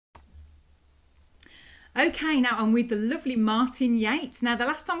Okay, now I'm with the lovely Martin Yates. Now, the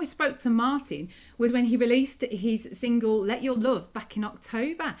last time we spoke to Martin was when he released his single Let Your Love back in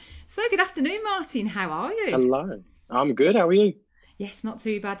October. So, good afternoon, Martin. How are you? Hello. I'm good. How are you? Yes, not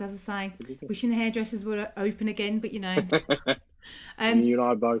too bad, as I say. Wishing the hairdressers were open again, but you know. Um, You and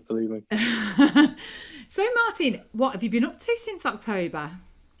I both, believe me. so, Martin, what have you been up to since October?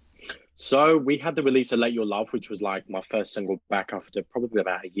 So we had the release of Let Your Love, which was like my first single back after probably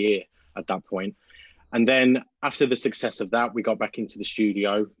about a year at that point. And then after the success of that, we got back into the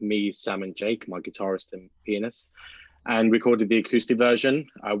studio, me, Sam, and Jake, my guitarist and pianist, and recorded the acoustic version,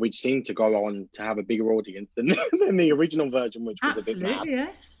 which seemed to go on to have a bigger audience than, than the original version, which was a bit mad. Absolutely, yeah.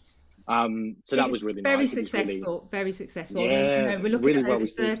 So that It's was really very nice. It was really, successful, very successful. I mean, yeah, we're looking really at well over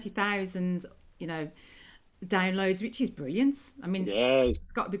received. 30,000, you know, downloads, which is brilliant. I mean, Yeah, it's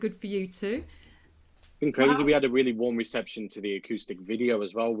it's got to be good for you too. been What crazy. We else? had a really warm reception to the acoustic video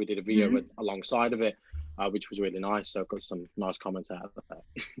as well. We did a video Mhm. alongside of it, which was really nice. So I got some nice comments out of that.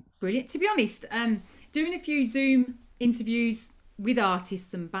 It's brilliant. To be honest, doing a few Zoom interviews with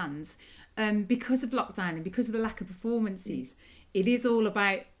artists and bands, because of lockdown and because of the lack of performances, it is all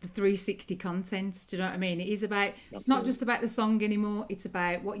about the 360 content. Do you know what I mean? It is about, it's not Absolutely. just about the song anymore. It's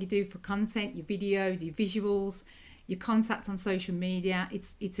about what you do for content, your videos, your visuals, your contact on social media.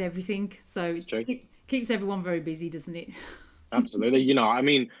 It's everything. So It's true. keeps everyone very busy, doesn't it? Absolutely. I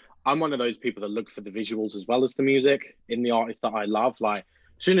mean, I'm one of those people that look for the visuals as well as the music in the artists that I love. Like,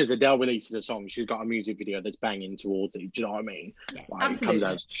 as soon as Adele releases a song, she's got a music video that's banging towards it. Do you know what I mean? Yeah, Like, it comes absolutely.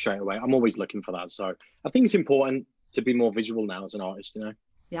 out straight away. I'm always looking for that. So I think it's important to be more visual now as an artist.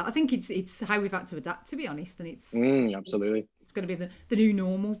 Yeah, I think it's how we've had to adapt, to be honest, and it's Absolutely. it's going to be the new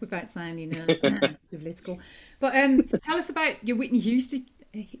normal without sounding too political. But tell us about your Whitney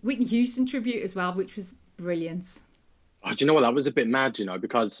Houston tribute as well, which was brilliant. Oh, do you know what? That was a bit mad,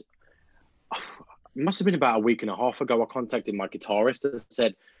 because it must have been about a week and a half ago. I contacted my guitarist and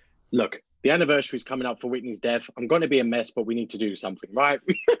said, "Look, the anniversary is coming up for Whitney's death. I'm going to be a mess, but we need to do something, right?"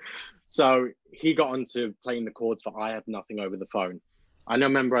 So he got onto playing the chords for "I Have Nothing" over the phone. I know,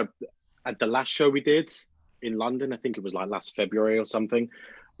 remember at the last show we did in London, I think it was like last February or something.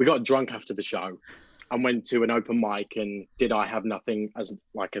 We got drunk after the show and went to an open mic and did "I Have Nothing" as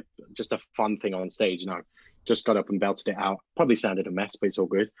like a just a fun thing on stage. Just got up and belted it out. Probably sounded a mess, but it's all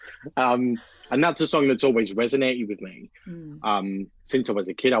good. And that's a song that's always resonated with me. Mm. Since I was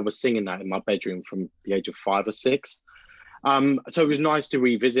a kid, I was singing that in my bedroom from the age of 5 or 6. So it was nice to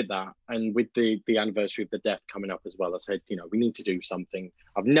revisit that. And with the anniversary of the death coming up as well, I said, we need to do something.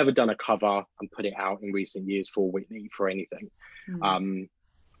 I've never done a cover and put it out in recent years for Whitney for anything. Mm. Um,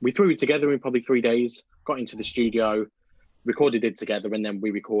 we threw it together in probably 3 days, got into the studio, recorded it together, and then we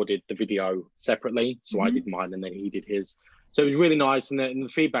recorded the video separately. So I Hmm. did mine and then he did his. So it was really nice. And the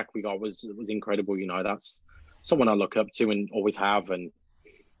feedback we got was incredible. That's someone I look up to and always have. And,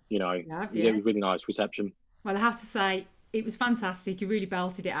 Yeah, it yeah. was really nice reception. Well, I have to say it was fantastic. You really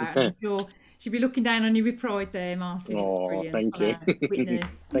belted it out, and I'm sure she'll be looking down on you with pride there, Martin. It was Oh, brilliant. thank I you. know, Whitney,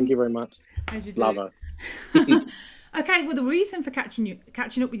 Thank you very much. as you Love do. her. Okay, well, the reason for catching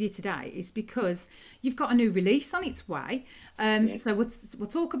up with you today is because you've got a new release on its way. So Yes. we'll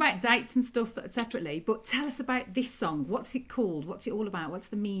talk about dates and stuff separately. But tell us about this song. What's it called? What's it all about? What's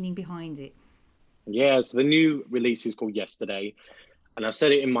the meaning behind it? Yeah, so the new release is called Yesterday. And I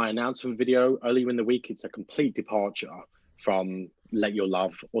said it in my announcement video earlier in the week. It's a complete departure from Let Your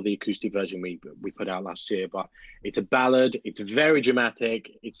Love or the acoustic version we put out last year. But it's a ballad. It's very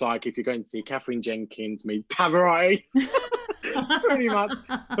dramatic. It's like if you're going to see Catherine Jenkins meet Pavarotti, pretty much.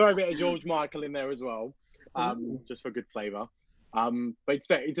 Throw a bit of George Michael in there as well, Ooh. just for good flavour. But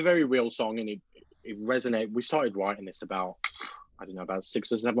it's a very real song, and it resonates. We started writing this about, I don't know, about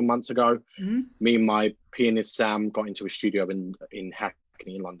 6 or 7 months ago. Mhm. Me and my pianist Sam got into a studio in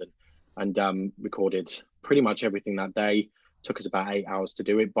Hackney in London and recorded pretty much everything that day. Took us about 8 hours to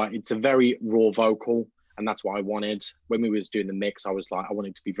do it, but it's a very raw vocal, and that's what I wanted. When we was doing the mix, I was like, I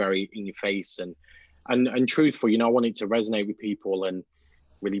wanted to be very in your face and truthful. I wanted to resonate with people and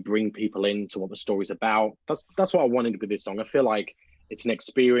really bring people into what the story's about. That's what I wanted with this song. I feel like it's an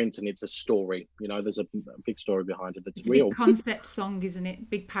experience and it's a story. There's a big story behind it that's It's a big real. concept song, isn't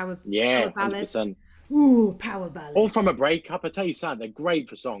it? Big power Yeah, one hundred ballad. percent. Ooh, power All ballad. from a breakup. I tell you something, they're great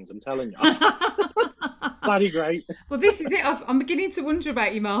for songs. I'm telling you, bloody great. Well, this is it. I'm beginning to wonder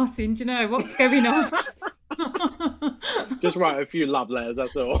about you, Martin. Do you know what's going on? Just write a few love letters.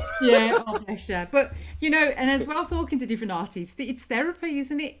 That's all. Yeah, oh bless you. But and as well, talking to different artists, it's therapy,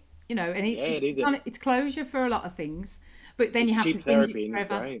 isn't it? And Yeah, it is. it's closure for a lot of things. But then It's you have to cheap sing it therapy and it's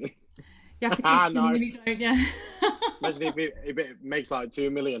forever. great. You have to click No. in, really, don't you? Imagine if it makes like 2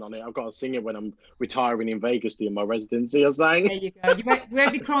 million on it. I've got to sing it when I'm retiring in Vegas doing my residency or There something. you go. You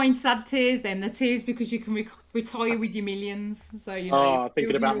won't be crying sad tears then. The tears because you can retire with your millions. So, Oh, thinking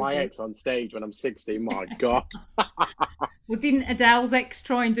you're about all my good. ex on stage when I'm 60. My God. Well, didn't Adele's ex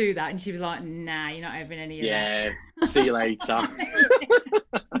try and do that? And she was like, nah, you're not having any of that. Yeah. See you later.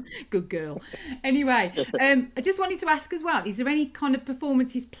 Good girl. Anyway, I just wanted to ask as well, is there any kind of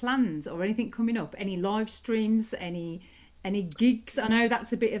performances planned or anything coming up? Any live streams, any gigs? I know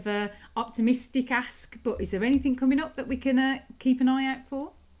that's a bit of a optimistic ask, but is there anything coming up that we can keep an eye out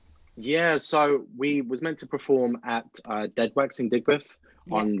for? Yeah, so we was meant to perform at Dead Wax in Digbeth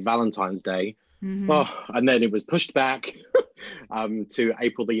Yeah. on Valentine's Day. Hmm. Oh, and then it was pushed back to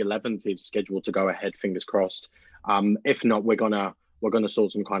April the 11th. It's scheduled to go ahead, fingers crossed. If not, we're gonna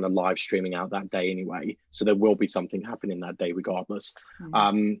sort some kind of live streaming out that day anyway. So there will be something happening that day regardless.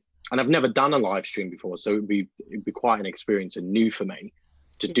 Mm. And I've never done a live stream before, so it'd be quite an experience and new for me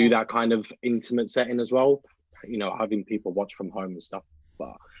to do Yeah. that kind of intimate setting as well. Having people watch from home and stuff.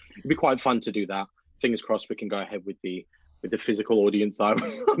 But it'd be quite fun to do that. Fingers crossed we can go ahead with the physical audience though. I'm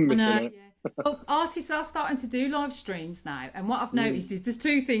I missing know, it. yeah. Well, artists are starting to do live streams now, and what I've Mm, noticed is there's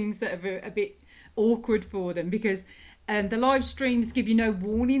two things that are a bit awkward for them because the live streams give you no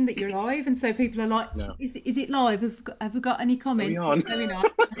warning that you're live, and so people are like, no. is it live? Have we got any Are we comments? on? What's going on?"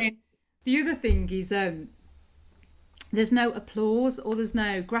 And then the other thing is there's no applause or there's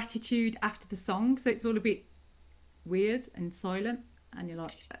no gratitude after the song, so it's all a bit weird and silent, and you're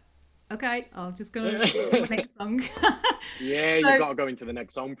like, okay, I'll just go to the next song. Yeah, you've So got to go into the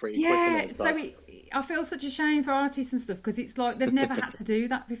next song pretty quick in yeah, it. so So I feel such a shame for artists and stuff because it's like they've never had to do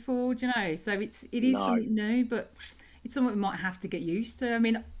that before, do you know? So it is no. something new, but it's something we might have to get used to. I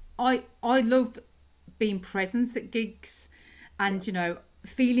mean, I love being present at gigs, and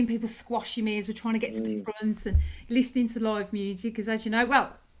feeling people squashing me as we're trying to get to the Mm, front and listening to live music. Because as you know,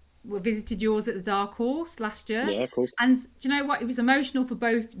 well, we visited yours at the Dark Horse last year. yeah, of course. And do you know what? It was emotional for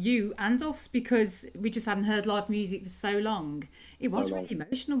both you and us because we just hadn't heard live music for so long. It So was long. really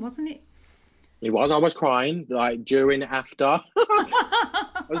emotional, wasn't it? It was. I was crying like during, after.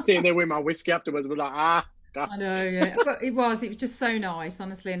 I was sitting there with my whiskey afterwards. We're like, God, I know, yeah. But it was just so nice,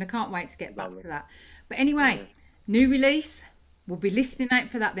 honestly, and I can't wait to get back lovely. to that. But anyway, Yeah, new release. We'll be listening out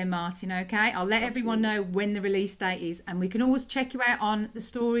for that then, Martin, okay? I'll let everyone absolutely. know when the release date is, and we can always check you out on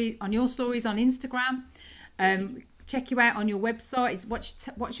your stories on Instagram. Yes. Check you out on your website.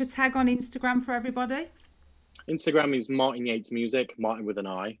 What's your tag on Instagram for everybody? Instagram is Martin Yates Music, Martin with an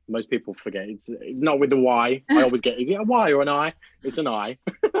I. Most people forget it's not with the Y. I always get, is it a Y or an I? It's an I.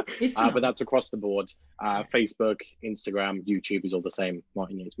 It's But nice. that's across the board. Facebook, Instagram, YouTube is all the same,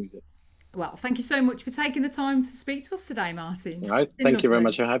 Martin Yates Music. Well, thank you so much for taking the time to speak to us today, Martin. All right. It's been Thank you very lovely.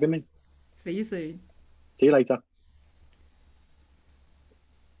 much for having me. See you soon. See you later.